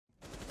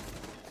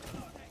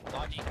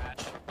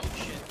Oh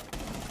shit.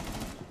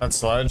 That's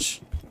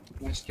Sledge.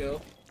 Nice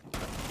kill.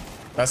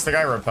 That's the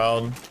guy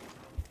repelled.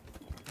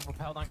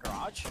 Repelled on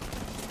garage?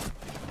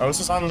 Oh, this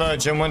is on the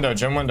gym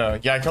window,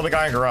 Yeah, I killed the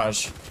guy in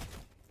garage.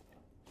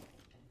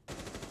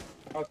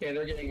 Okay,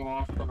 they're getting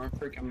off from our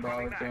freaking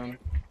bar zone.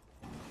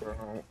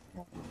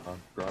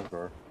 Garage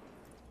door.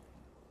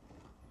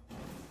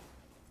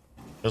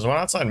 There's one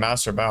outside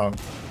Master Bow.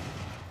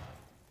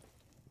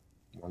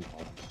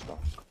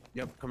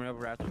 Yep, coming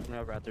over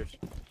Raptors.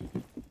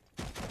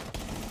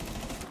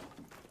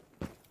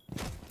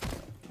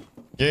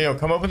 Yeah, yo,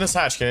 come open this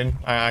hatch, kid.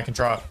 I can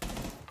drop.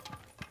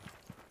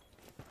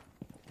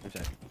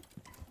 Okay.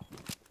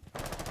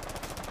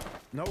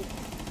 Nope.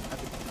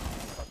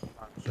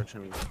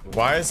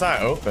 Why is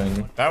that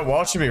open? That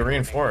wall should be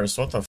reinforced.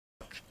 What the f?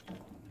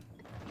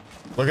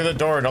 Look at the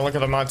door. Don't look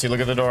at the Monty. Look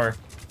at the door.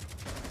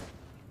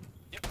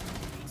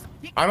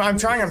 I'm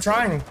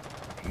trying.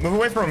 Move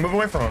away from him. Move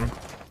away from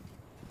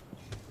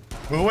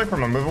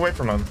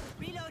him.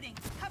 Reloading.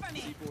 Cover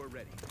me.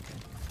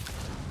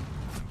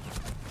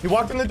 He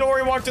walked in the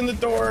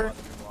door.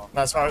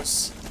 That's how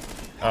it's.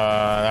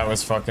 That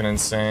was fucking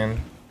insane.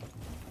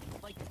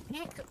 Like,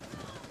 Nick,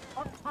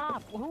 up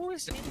top. Who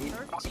is in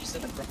third?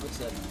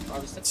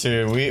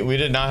 Dude, we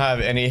did not have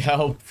any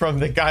help from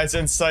the guys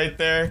in sight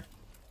there.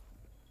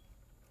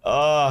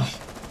 I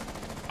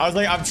was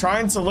like, I'm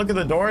trying to look at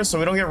the door so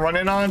we don't get run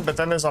in on, but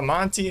then there's a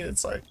Monty.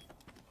 It's like.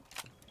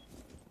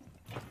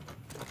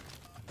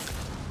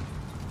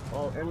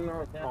 Oh, in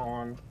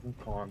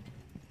con.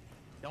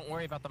 Don't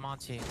worry about the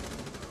Monty.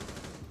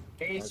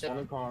 Hey, so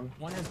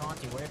One is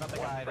Monty. Worry about the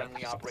guy that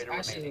we operator.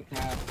 Ashley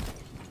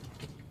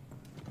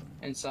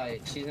in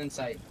sight. She's in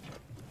sight.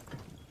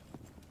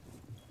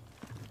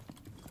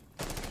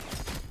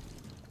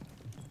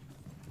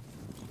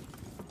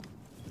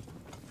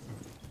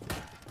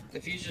 The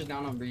fuser's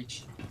down on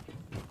breach.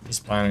 He's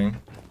planning.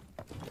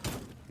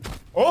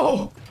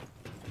 Oh!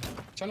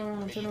 Turn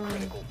around.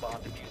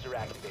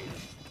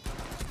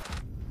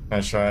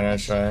 Nice try.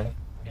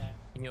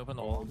 Can you open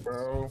the wall?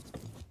 Bro.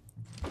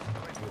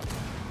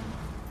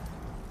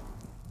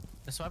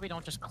 That's why we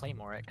don't just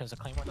claymore it, because the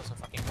claymore doesn't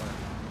fucking work.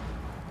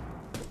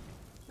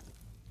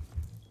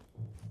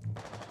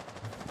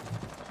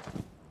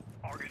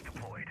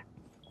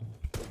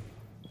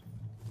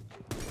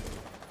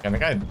 Yeah, the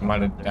guy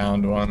might have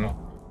downed one.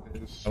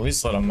 At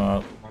least let him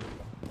up.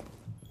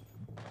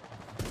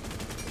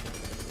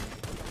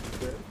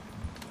 You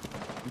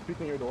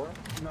peeking your door?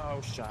 No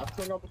shot.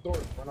 Run out the door.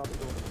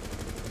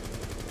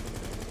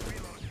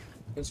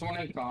 There's one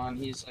in con.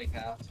 He's like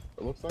half.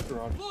 It looks like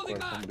garage is clear.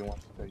 Somebody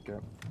wants to take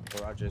it.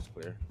 Garage is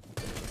clear.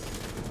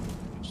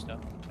 Stuff.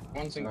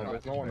 One's in No, con.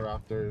 there's no one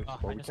Raptors. Oh,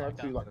 But I we just can't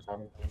like see that. like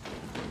something.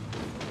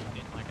 I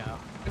didn't like out.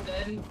 One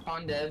dead.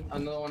 Con dead.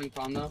 Another one in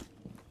con though.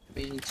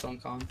 Being some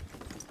con.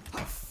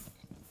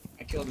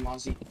 I killed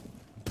Mozzie.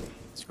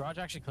 Is garage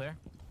actually clear?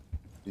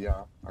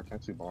 Yeah, I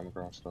can't see bomb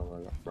garage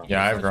though. Right?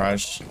 Yeah, I have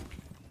garage.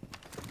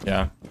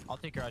 Yeah. I'll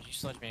take garage. You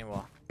sledge me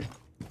wall.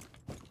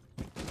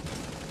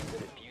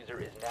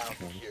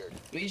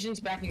 Legion's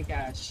back in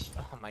cash.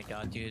 Oh my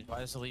god, dude. Why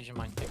does the Legion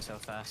mine pick so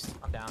fast?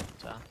 I'm down.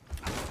 So.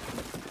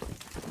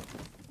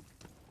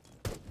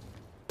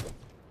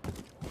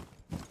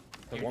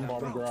 One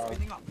bottom garage.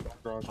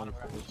 Garage on the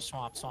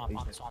Swamp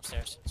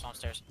stairs.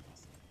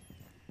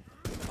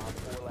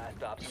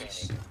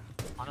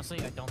 Honestly,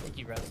 I don't think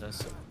he res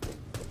this.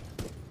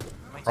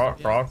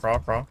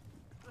 Crawl.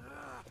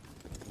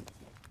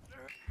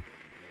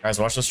 Guys,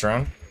 watch this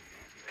drone.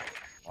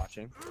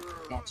 Watching.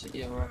 Watch it.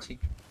 Yeah, we're watching.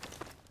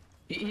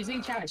 He's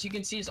in cash. You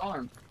can see his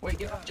arm. Wait,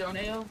 get off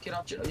Joneo. Get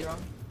off your arm.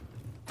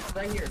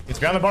 Right here. He's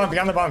behind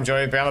the bomb,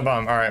 Joey. Behind the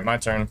bomb. Alright, my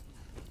turn.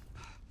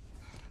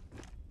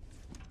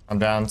 I'm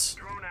down.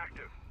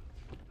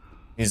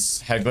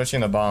 He's head glitching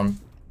the bomb.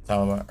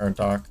 Or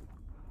Doc.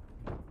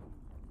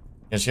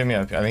 Yeah, just give me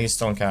up. I think he's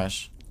still in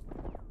cash.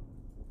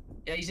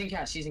 Yeah, he's in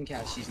cash.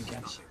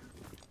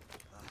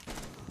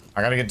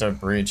 I gotta get to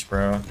breach,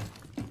 bro.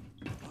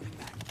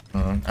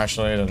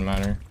 Actually, it doesn't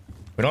matter.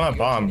 We don't have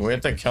bomb, but we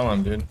have to kill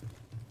him, dude.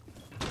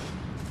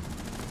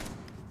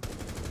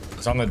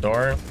 He's on the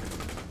door.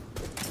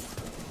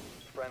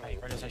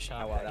 Where does I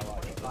shot?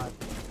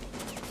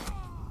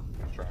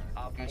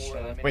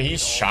 Wait, he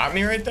shot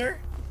me right there?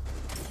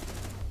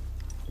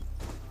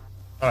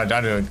 Oh, I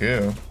died to a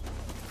goo.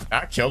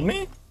 That killed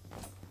me?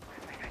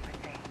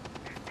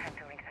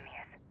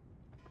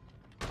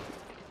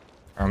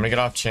 I'm gonna get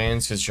off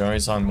chains because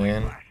Joey's on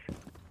main.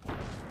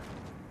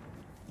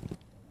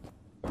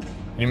 Can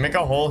you make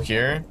a hole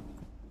here?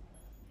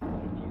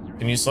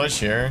 Can you sledge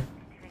here?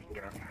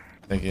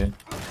 Thank you.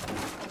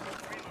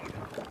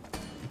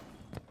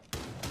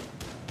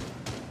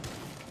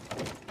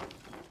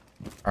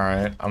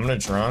 Alright, I'm gonna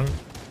drone.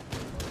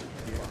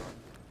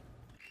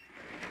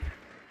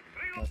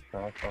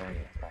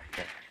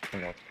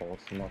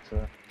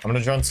 I'm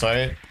gonna drone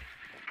site.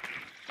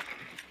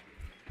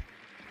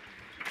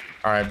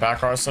 Alright,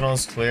 back arsenal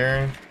is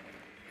clear.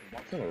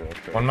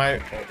 One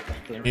might.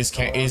 He's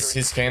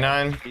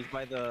canine. He's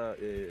by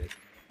the.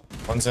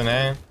 One's in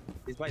A.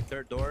 He's by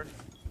third door.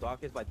 Doc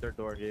is by third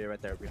door here,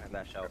 right there, behind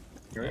that shelf.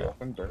 Yeah,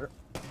 open dirt.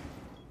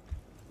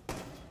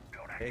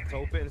 It's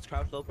open, it's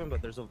crouched open,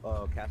 but there's a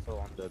castle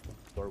on the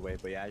doorway.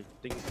 But yeah, I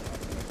think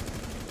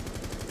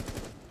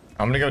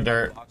I'm gonna go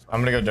dirt. I'm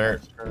gonna go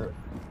dirt. Church.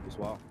 as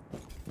well.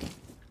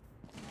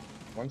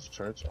 One's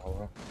church,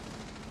 Allah.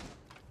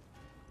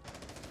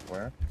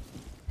 Where?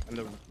 And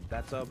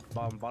that's a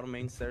bottom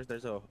main stairs.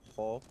 There's a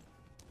hole.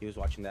 He was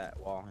watching that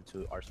wall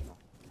into Arsenal.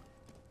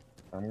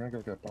 I'm gonna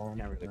go get bomb.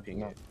 Can't really ping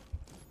No. it.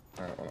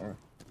 Alright.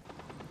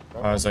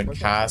 Oh, there's a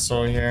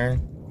castle here.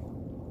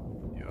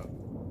 Yeah.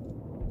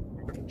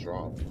 I'm gonna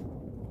drop.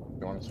 You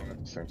wanna swing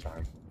at the same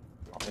time?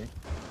 Dropping.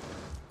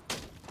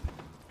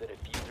 The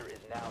diffuser is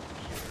now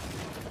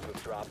secure. You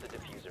have dropped the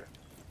diffuser.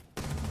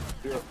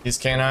 He's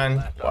canine.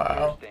 Last operator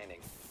Wow. standing.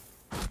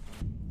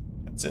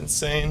 That's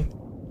insane.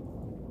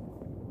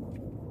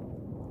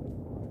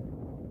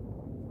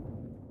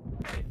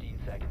 15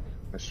 seconds.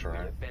 Let's You try.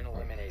 have been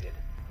eliminated.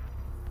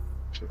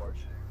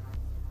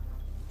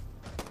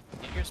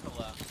 Jaeger's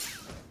below.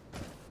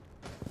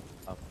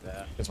 Up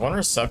there. There's one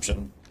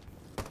reception.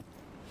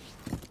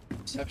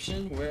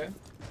 Reception? Where?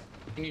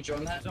 Can you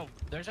join that?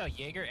 There's a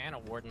Jaeger and a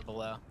Warden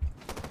below.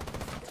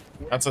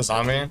 That's a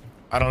zombie?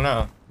 I don't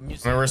know. I mean,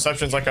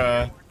 reception's like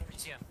a...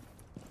 Yeah.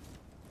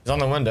 He's on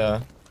the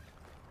window.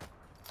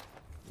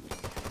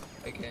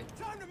 Okay.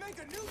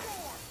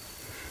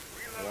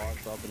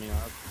 Walls opening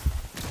up.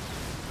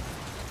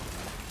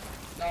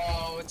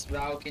 No, it's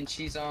Valken.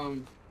 She's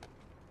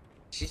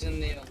in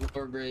the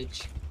lower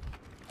bridge.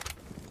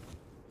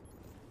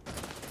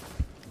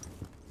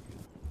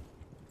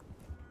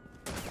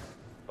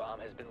 Bomb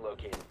has been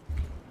located.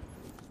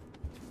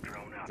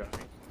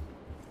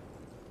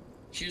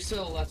 She was to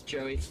the left,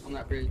 Joey, on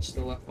that bridge,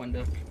 the left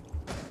window.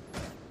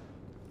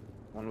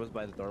 One was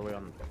by the doorway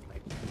on the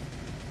right.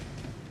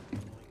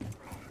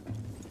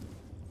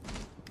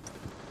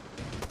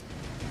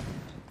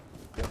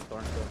 Yep,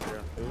 Thorn's still here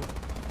on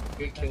 2.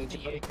 Good kill,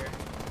 Joey.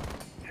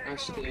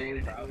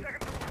 Actually,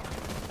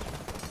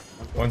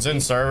 One's in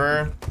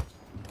server.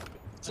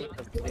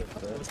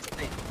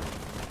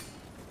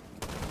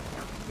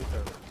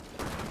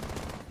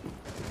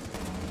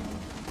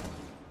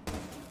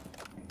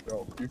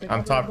 Yo, you think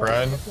I'm top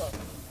red.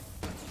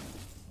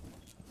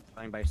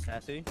 Playing by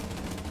Sassy.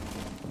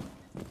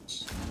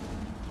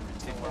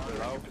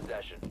 Low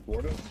possession.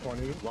 Warden's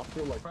 20, left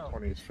field like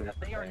 20 straight.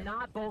 They are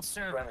not both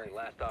server. Friendly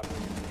last operator.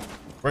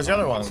 Where's the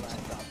other one?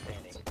 Last stop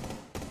standing.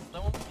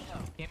 No one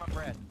below. Came up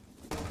red.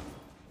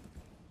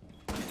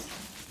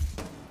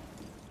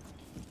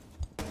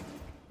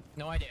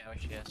 No idea who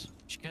she is.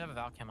 She could have a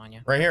Valcam on you.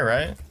 Right here,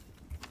 right?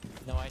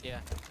 No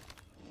idea.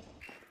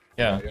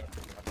 Yeah.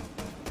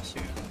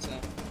 shoot,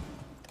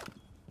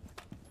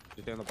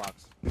 Just in the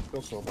box. He's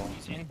still so bomb.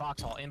 He's in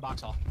box hall. In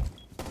box hall.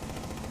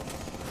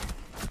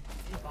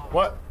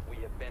 What? We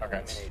have been Okay.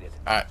 eliminated.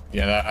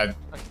 Yeah,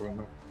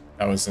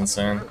 that was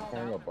insane.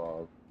 Going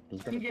above.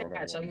 Just I can gonna get throw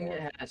hatch, that I can one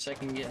get hatch, I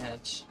can get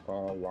hatch.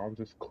 more. Lounge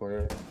is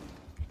clear.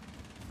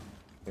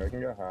 Yeah, I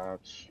can get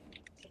hatch.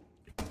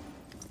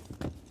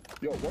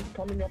 Yo, what's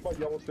coming up on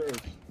yellow stairs?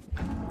 I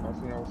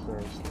see yellow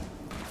stairs.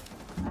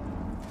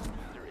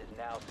 Diffuser is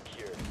now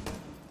secured.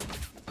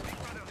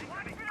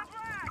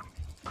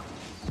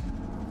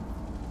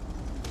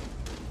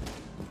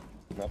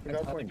 Nothing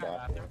got playing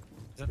back there. Is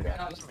that the guy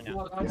that's coming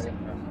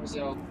out?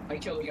 So, I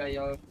killed the guy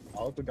yellow.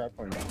 I was the guy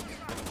playing back.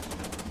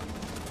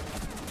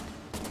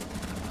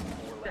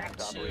 Four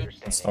last operator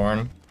standing. It's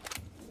Thorn.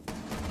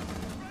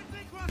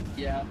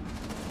 Yeah.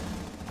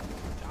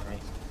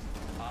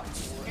 Op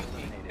 4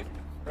 eliminated.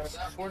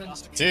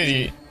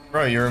 Dude,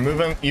 bro, you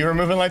were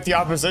moving like the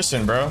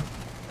opposition, bro.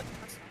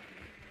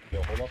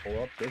 Yo, hold up.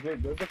 There's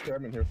a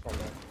cabin here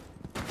somewhere.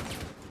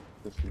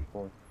 This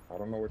C4. I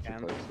don't know where to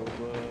Candle, place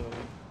it.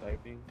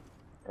 typing.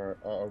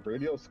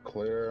 Radio's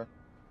clear.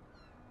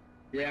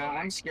 Yeah,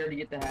 I'm scared to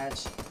get the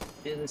hatch.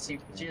 She's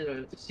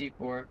a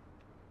C4.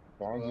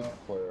 Bonds is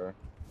clear.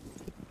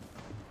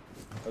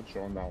 That's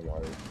drone down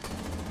wire.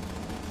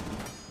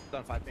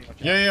 Done 5 ping.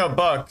 Yeah,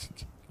 Buck.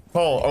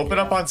 Cole, open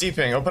up on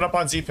Z-Ping. Open up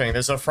on Z-Ping.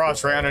 There's a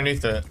frost right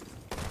underneath it.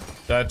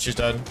 Dead. She's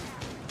dead.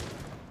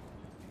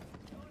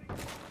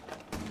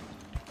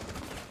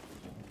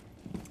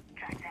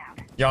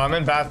 Yo, I'm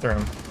in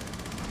bathroom.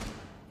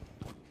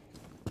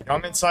 Yo,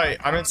 I'm in sight.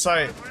 I'm in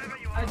sight.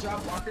 I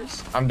drop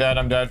walkers. I'm dead.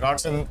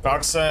 Vox in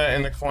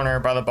the corner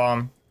by the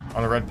bomb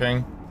on the red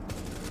ping.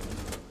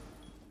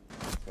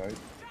 Right?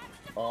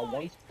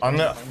 One's On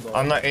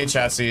the A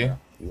chassis.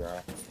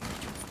 Yeah.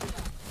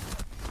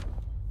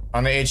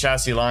 On the A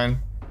chassis line.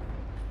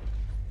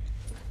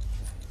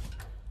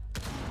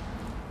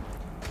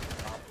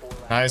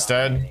 Nice,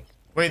 dead.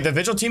 Wait, the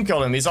vigil team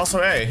killed him. He's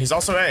also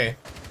A.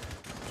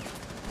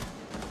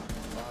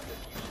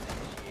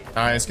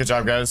 Nice, good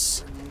job,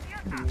 guys.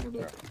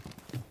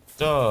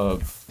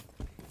 Dub.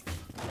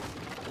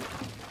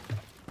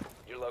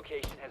 Your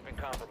location has been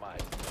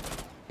compromised.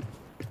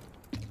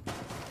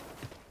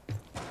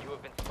 You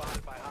have been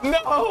spotted by hostiles. No!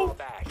 Fall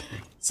back.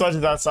 Such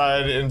that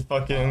side in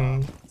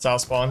fucking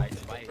South Spawn.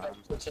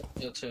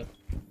 Chill.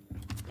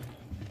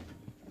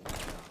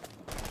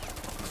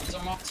 It's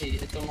a multi.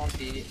 It's a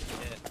multi.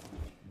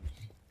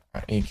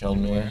 He killed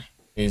me.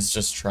 He's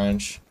just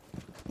trench.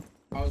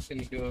 I was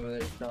gonna go over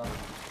there. No.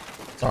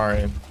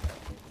 Sorry.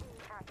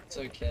 It's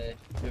okay.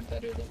 You're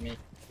better than me.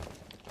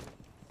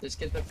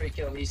 Just get the free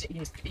kill. He's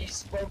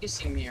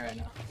focusing me right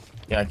now.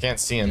 Yeah, I can't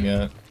see him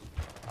yet.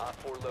 Op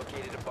 4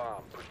 located a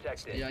bomb.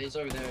 Protect it. Yeah, he's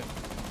over there.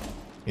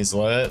 He's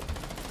lit.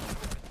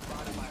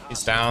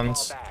 He's downed.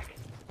 Fall back.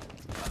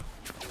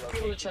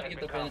 People are trying to get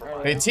the pin.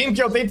 They team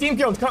killed. They team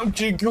killed. Come,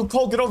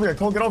 Cole, get over here.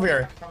 Cole, get over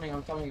here.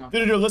 I'm coming on.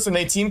 Dude, listen.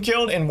 They team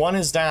killed and one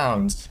is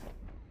downed.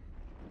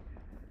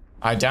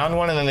 I downed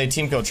one and then they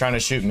team killed trying to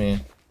shoot me.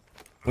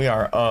 We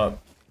are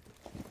up.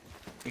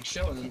 Big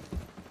show then.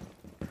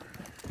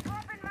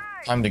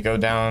 Time to go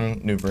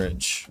down New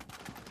Bridge.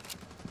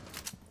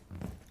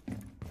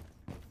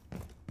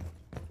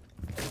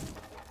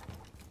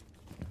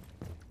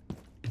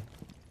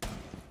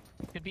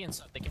 Could be in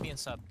sub. They could be in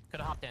sub. Could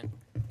have hopped in.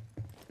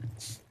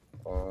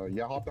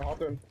 Yeah, hop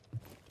in.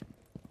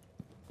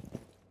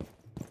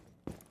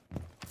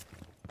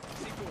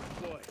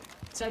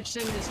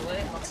 Section is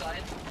lit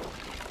outside.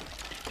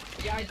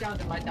 Yeah, I downed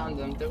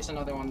them. There was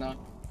another one though.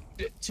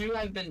 Two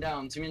have been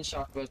down. Two and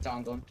Shawk both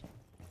downed them.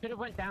 Could have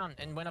went down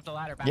and went up the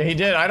ladder back. Yeah, he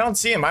did. I don't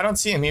see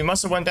him. He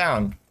must have went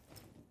down.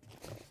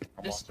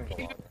 I'm Just, watching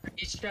the ladder.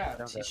 he's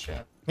trapped.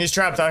 He's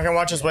trapped. I can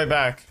watch his way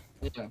back.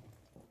 Yeah.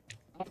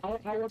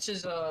 I watch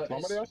his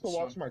Somebody has to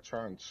watch my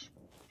trench.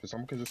 Cause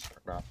someone could just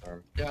grab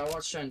them. Yeah, I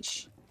watch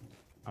trench.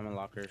 I'm in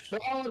lockers. They're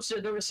all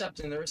upstairs. They're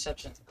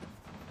reception.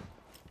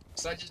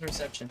 Sledge's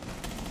reception.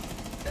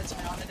 That's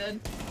Iona dead.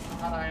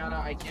 Not Iona,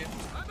 IQ.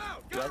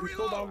 Yeah, he's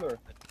still down there.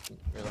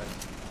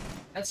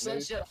 That's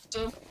Sledge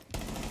also.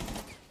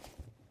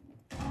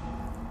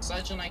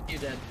 Sledge and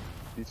IQ dead.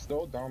 He's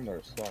still down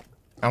there, stuck.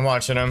 I'm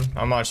watching him.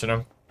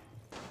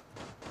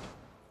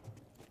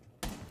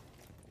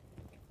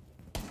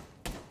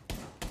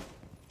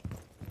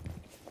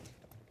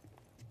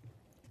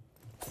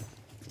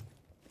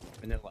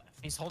 And then left.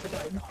 He's holding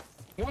it.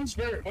 One's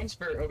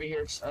Bert over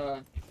here,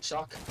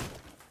 Shawk.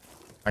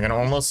 I can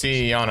almost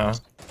see Yana.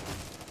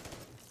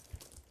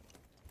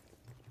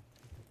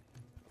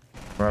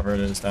 Wherever it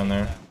is down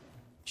there.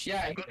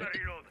 Yeah,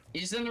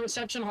 he's in the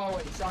reception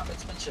hallway. Shawk,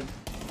 let's pinch him.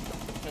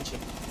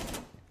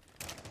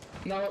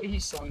 No,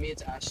 he's saw me,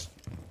 it's Ash.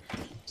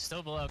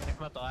 Still below. Gonna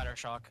come up the ladder,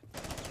 Shawk.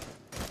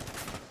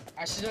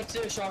 Ash is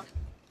upstairs, Shawk.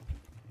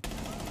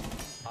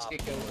 Let's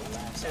get killed.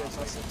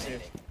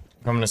 Upstairs.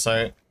 Coming to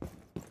site.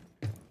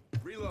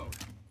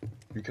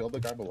 You killed the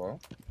guy below?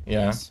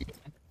 Yeah.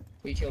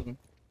 We killed him.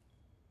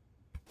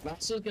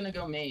 Maxwell's gonna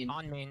go main.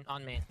 On main.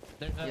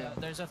 Yeah.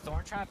 There's a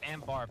thorn trap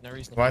and barb. No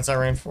reason. Why is that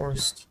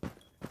reinforced?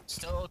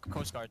 Still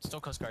Coast Guard.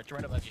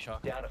 Right above you,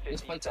 Shawk. Down to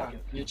Let's 15 play time.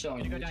 seconds. You're chilling.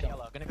 Gonna go down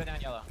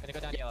yellow.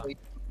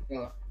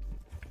 Yeah.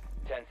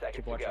 10 seconds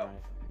Keep to watching. go.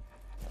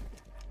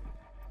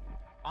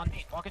 On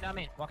main. Walking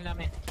down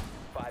main.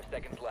 5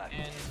 seconds left.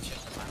 And shit.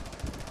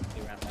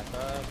 He ran back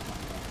up.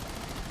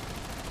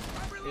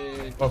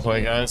 Well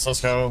play, guys.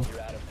 Let's go.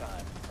 You're out of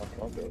time.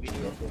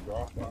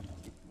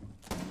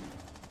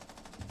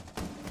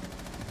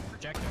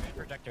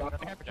 Projector. Another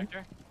guy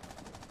projector.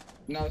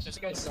 No, it's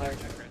just guys sorry.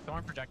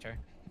 Thorn projector.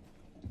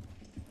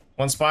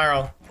 One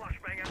spiral.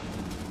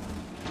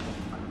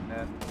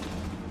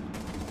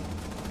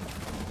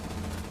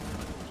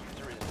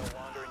 User is no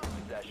longer in your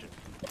possession.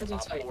 It's Op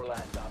inside. 4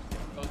 last stop.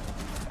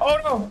 Oh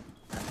no!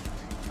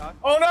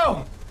 Oh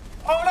no!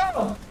 Oh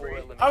no! 4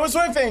 eliminated. I was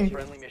whiffing!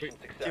 Friendly mission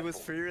successful. It was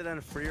freer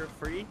than free.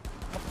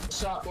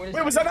 Shot. Wait,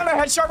 was that not a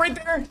headshot right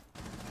there?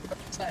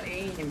 What's that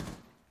aim?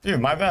 Dude,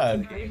 my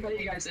bad. Let me play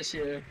you guys this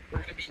year. We're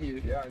gonna beat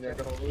you. Yeah, and you're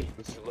gonna lose.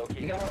 This You locate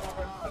You the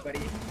gotta buddy.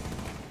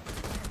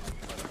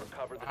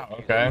 recover the Wow, diffuser.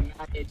 okay.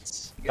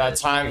 It's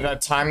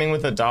That timing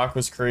with the dock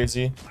was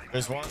crazy.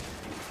 There's one.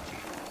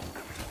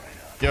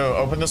 Yo,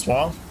 open this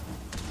wall.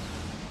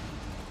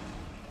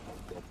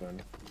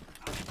 open.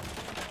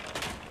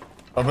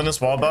 Open this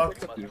wall, Buck.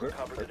 Must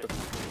recover the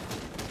diffuser.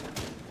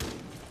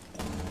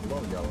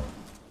 Go yellow.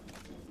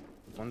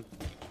 One.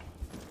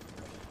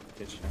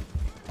 Kitchen.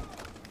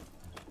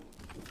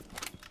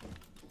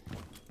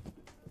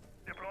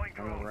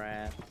 One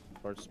rat.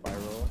 Towards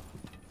spiral.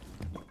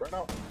 Right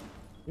now.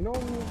 No.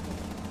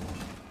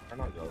 I'm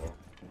not yellow.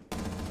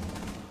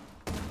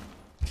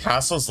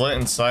 Castle's lit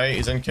in sight.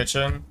 He's in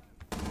kitchen.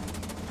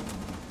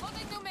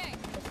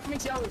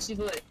 Zombie's yellow. She's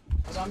lit.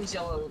 Zombie's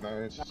yellow.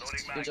 Nice.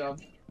 Good job.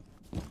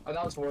 Oh,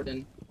 that was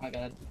Warden. My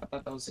bad. I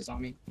thought that was the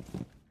zombie.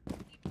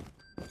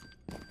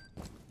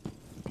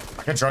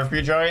 I can drug for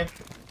you, Joey.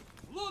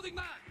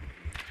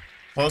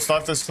 Close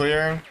left is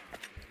clear.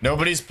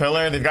 Nobody's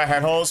pillar. They've got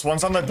head holes.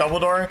 One's on the double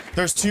door.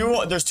 There's two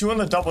on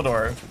the double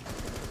door.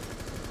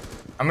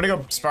 I'm gonna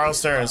go spiral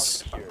stairs.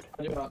 Secured.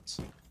 I'm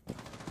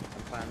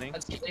planning.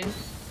 Let's get in.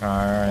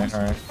 Alright.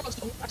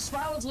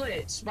 Spiral's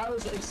lit.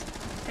 Spiral's lit.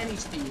 10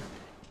 HP.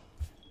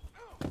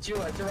 Two,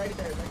 they're right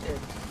there.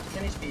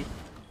 10 HP.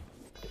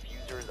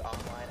 Diffuser is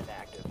online and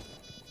active.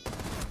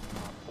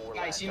 Op 4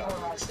 Nice, last you know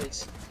stop. what last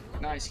six.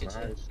 Nice, good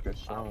shit. Nice. Good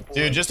shot.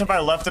 Dude, just if I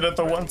left it at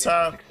the one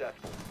tap.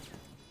 Successful.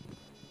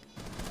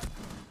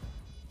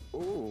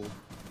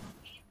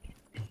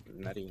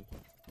 nutting.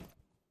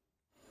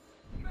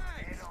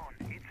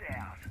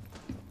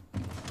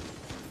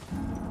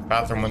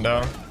 Bathroom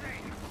window.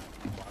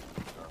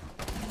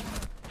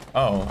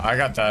 Oh, I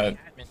got that.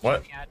 Admin,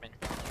 What?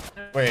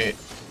 admin. Wait,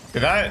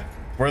 did that?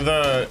 Were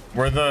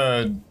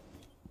the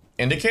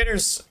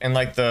indicators and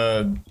like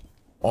the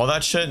all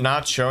that shit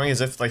not showing as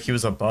if like he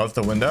was above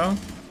the window?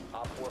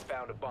 Op 4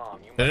 found a bomb.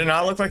 You Did it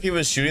not look like he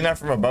was shooting that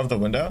from above the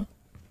window?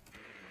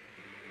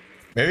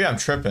 Maybe I'm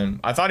tripping.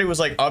 I thought he was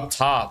like up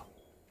top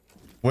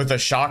with a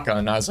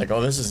shotgun. I was like,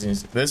 oh, this is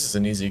easy. This is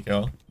an easy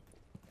kill.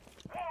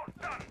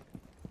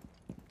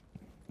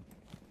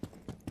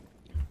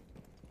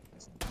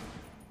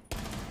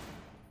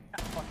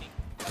 Fucking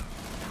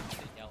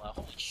yellow.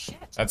 Holy shit.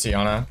 That's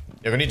Iana.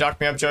 Yo, can you dock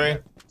me up, Joey?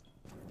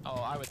 Oh,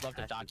 I would love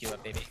to dock you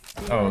up, baby.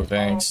 Oh,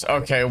 thanks.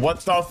 Okay, what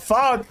the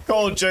fuck,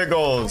 Gold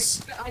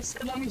Jiggles? I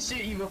said let me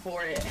shoot you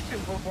before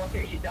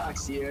he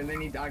docks you, and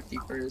then he docked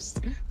you first.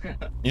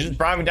 You just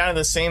brought me down to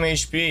the same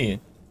HP.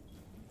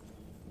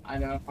 I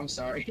know. I'm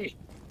sorry.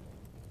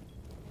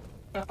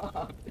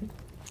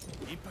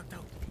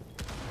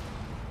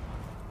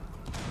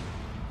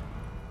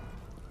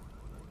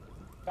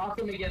 Dock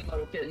him again,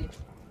 little kitten.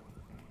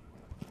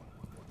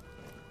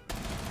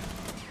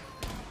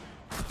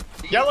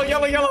 Yellow,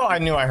 yellow, yellow. I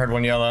knew I heard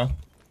one yellow.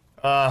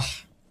 I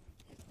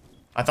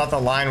thought the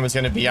line was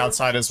gonna be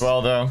outside as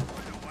well, though.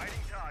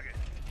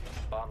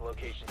 bomb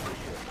location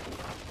secure.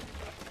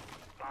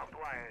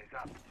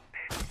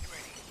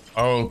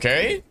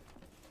 Okay.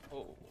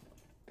 Oh.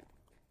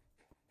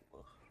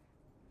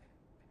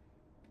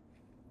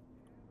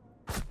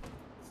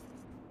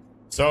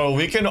 So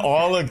we can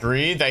all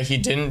agree that he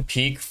didn't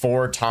peek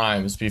 4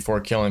 times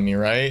before killing me,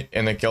 right?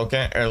 In the kill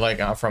cam, or like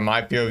from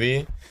my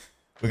POV.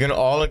 We can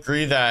all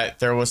agree that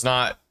there was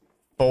not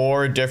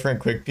 4 different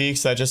quick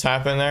peeks that just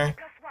happened there.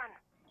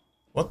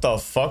 What the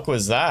fuck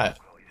was that?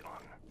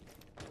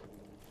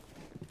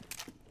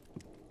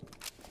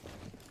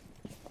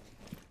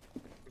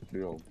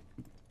 Deal.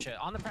 Shit,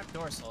 on the prep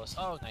door, Solus.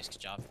 Oh, nice, good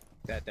job.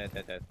 Dead.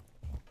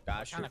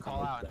 Gosh, Trying to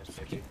call out.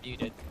 You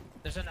did.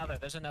 There's another.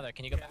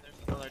 Can you go back? There's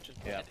another.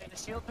 Yeah. And the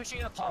shield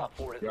pushing up top. Op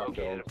 4 has Yeah,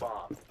 located go. a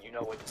bomb. You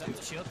know what Is to that do.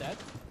 the shield dead?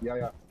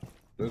 Yeah.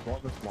 There's one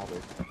that's small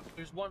base.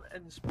 There's one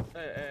in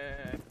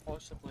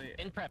possibly.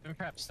 In prep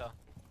still.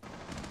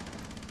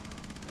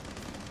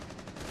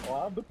 Oh,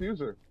 I have the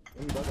fuser.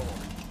 In the other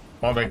one.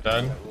 Small big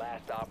dead.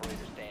 Last operator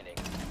standing.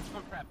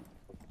 On prep.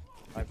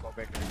 I go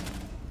back.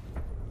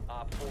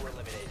 Op 4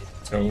 eliminated.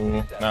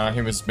 So, nah,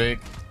 he was big.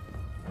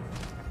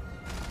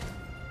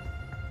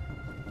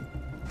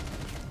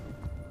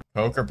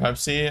 Coke or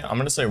Pepsi? I'm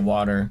gonna say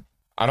water.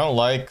 I don't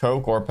like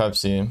Coke or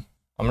Pepsi.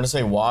 I'm gonna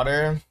say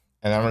water,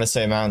 and I'm gonna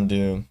say Mountain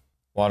Dew.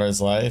 Water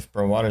is life,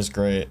 bro. Water's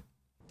great.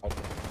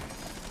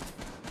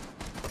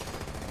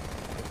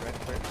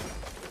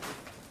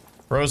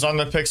 Bro's on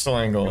the pixel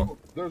angle.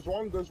 There's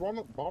one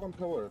at bottom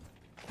pillar.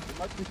 It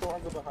might be still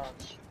under the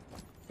hatch.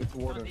 It's He's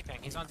on warden. D-ping.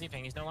 He's on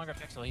D-ping. He's no longer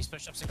pixel. He's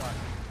pushed up cigar.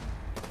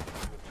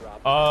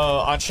 Drop Oh,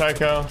 on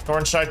Shaiko.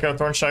 Thorn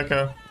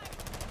Shaiko.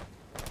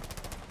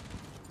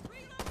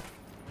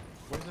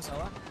 Where's this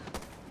Ella?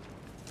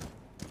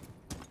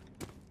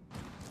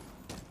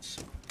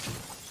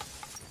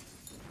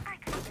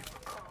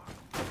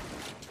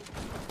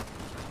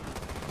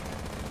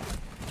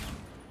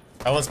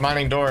 Ella's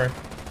mining door.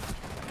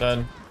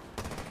 Dead.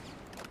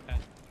 Okay.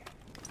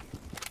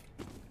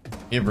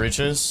 He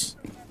breaches.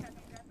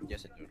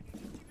 Yes, I do.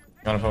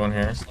 Gotta put one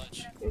here.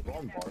 Sledge. There's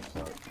one bar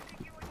side.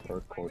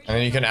 Or coach. And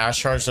then you can ash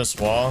charge this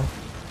wall.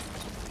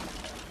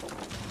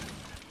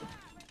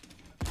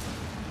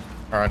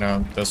 Alright,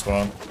 no, this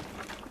wall.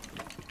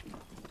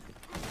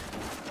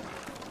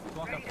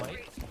 Walk up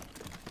late.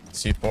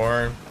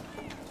 C4.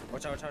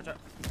 Watch out. How did that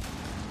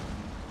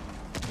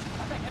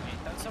hit me?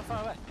 That was so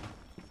far away.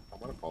 I'm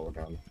gonna call it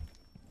down.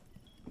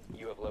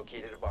 You have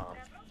located a bomb.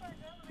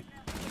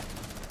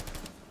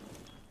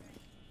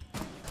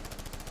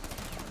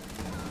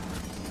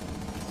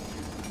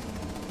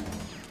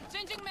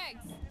 Changing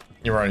mags.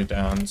 You're already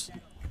downed.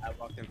 I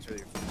walked into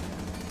you.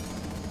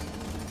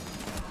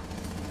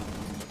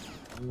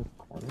 In the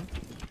corner?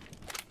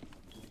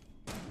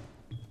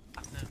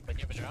 But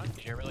you have a drone?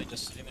 Because you're really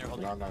just sitting there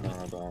holding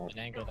No. an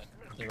angle that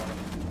you're right.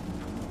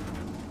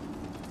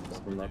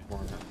 From that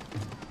corner.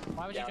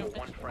 Why would you Down do to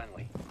one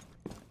friendly.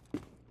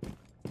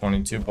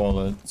 22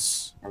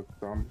 bullets. Our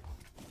thumb.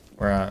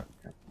 We're at.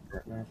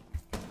 Right now.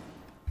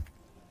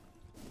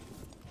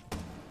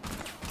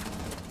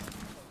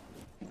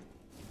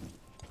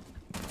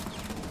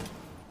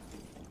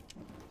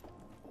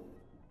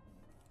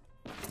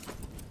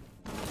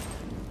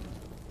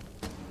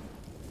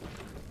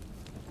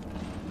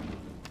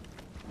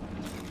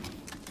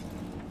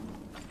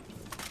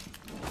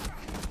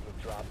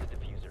 You've dropped the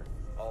diffuser.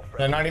 All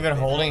They're not even friendly-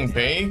 holding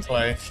bait?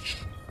 Like.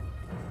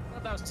 I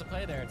thought that was to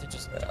play there to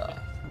just. Yeah.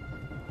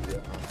 Yeah.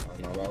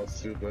 I know that was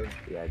stupid.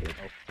 Yeah, I did.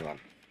 Oh, not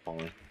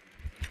falling.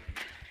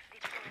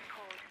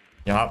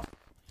 Yup.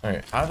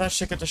 Alright, how did that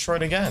shit get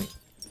destroyed again?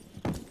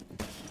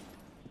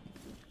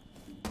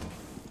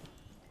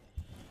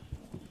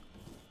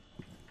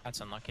 I That's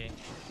unlucky.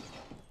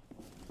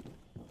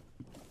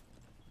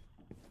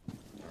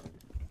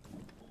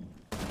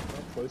 I'll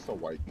place a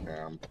white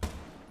cam.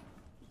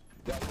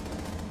 Yeah.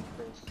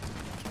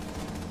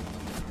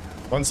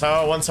 One's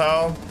hell, one's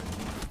hell.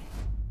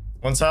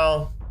 One's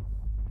hell.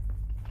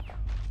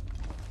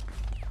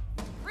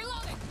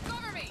 Reloading.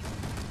 Cover me.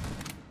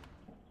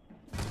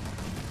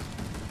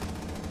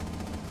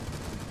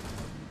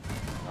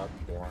 That's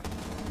four.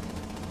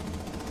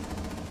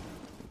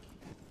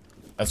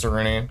 That's a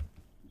Rooney.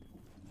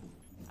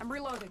 I'm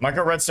reloading.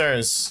 Michael red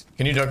stairs.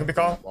 Can you Dokkan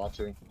call?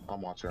 Watching.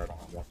 I'm watching. I don't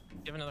have one.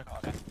 Give another call.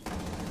 Okay.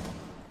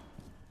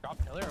 Drop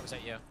pillar or was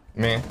that you?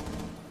 Me.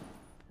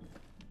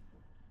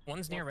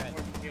 One's near red.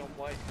 Neon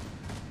white.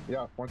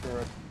 Yeah, point to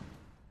red.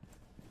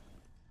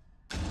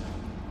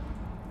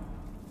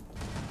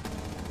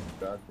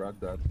 Dead, red,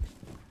 dead.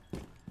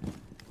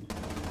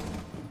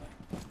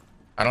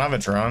 I don't have a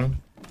drone.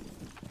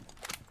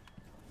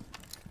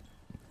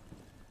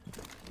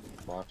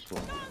 Watch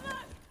one.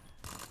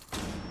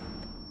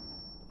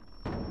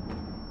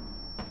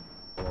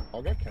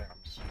 I'll get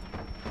cams.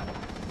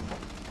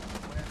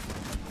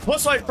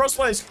 Close right, close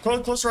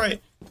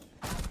right.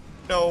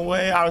 No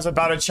way. I was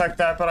about to check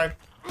that, but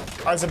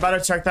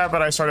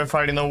I started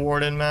fighting the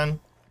warden, man.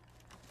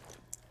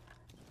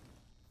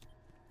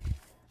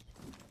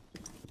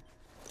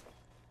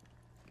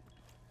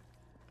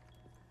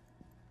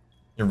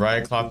 You're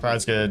right, clock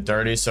pads get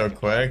dirty so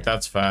quick.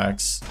 That's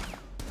facts.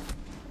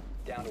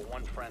 Down to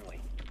one friendly.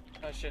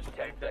 That's just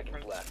 10 big seconds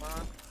difference, left.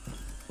 man.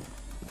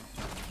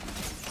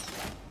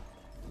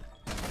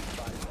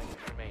 5 seconds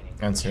remaining.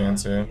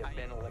 Answer. You have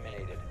been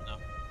eliminated. No.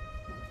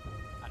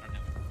 I don't know.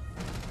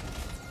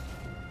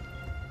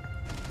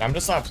 I'm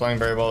just not playing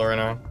very well right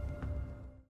now.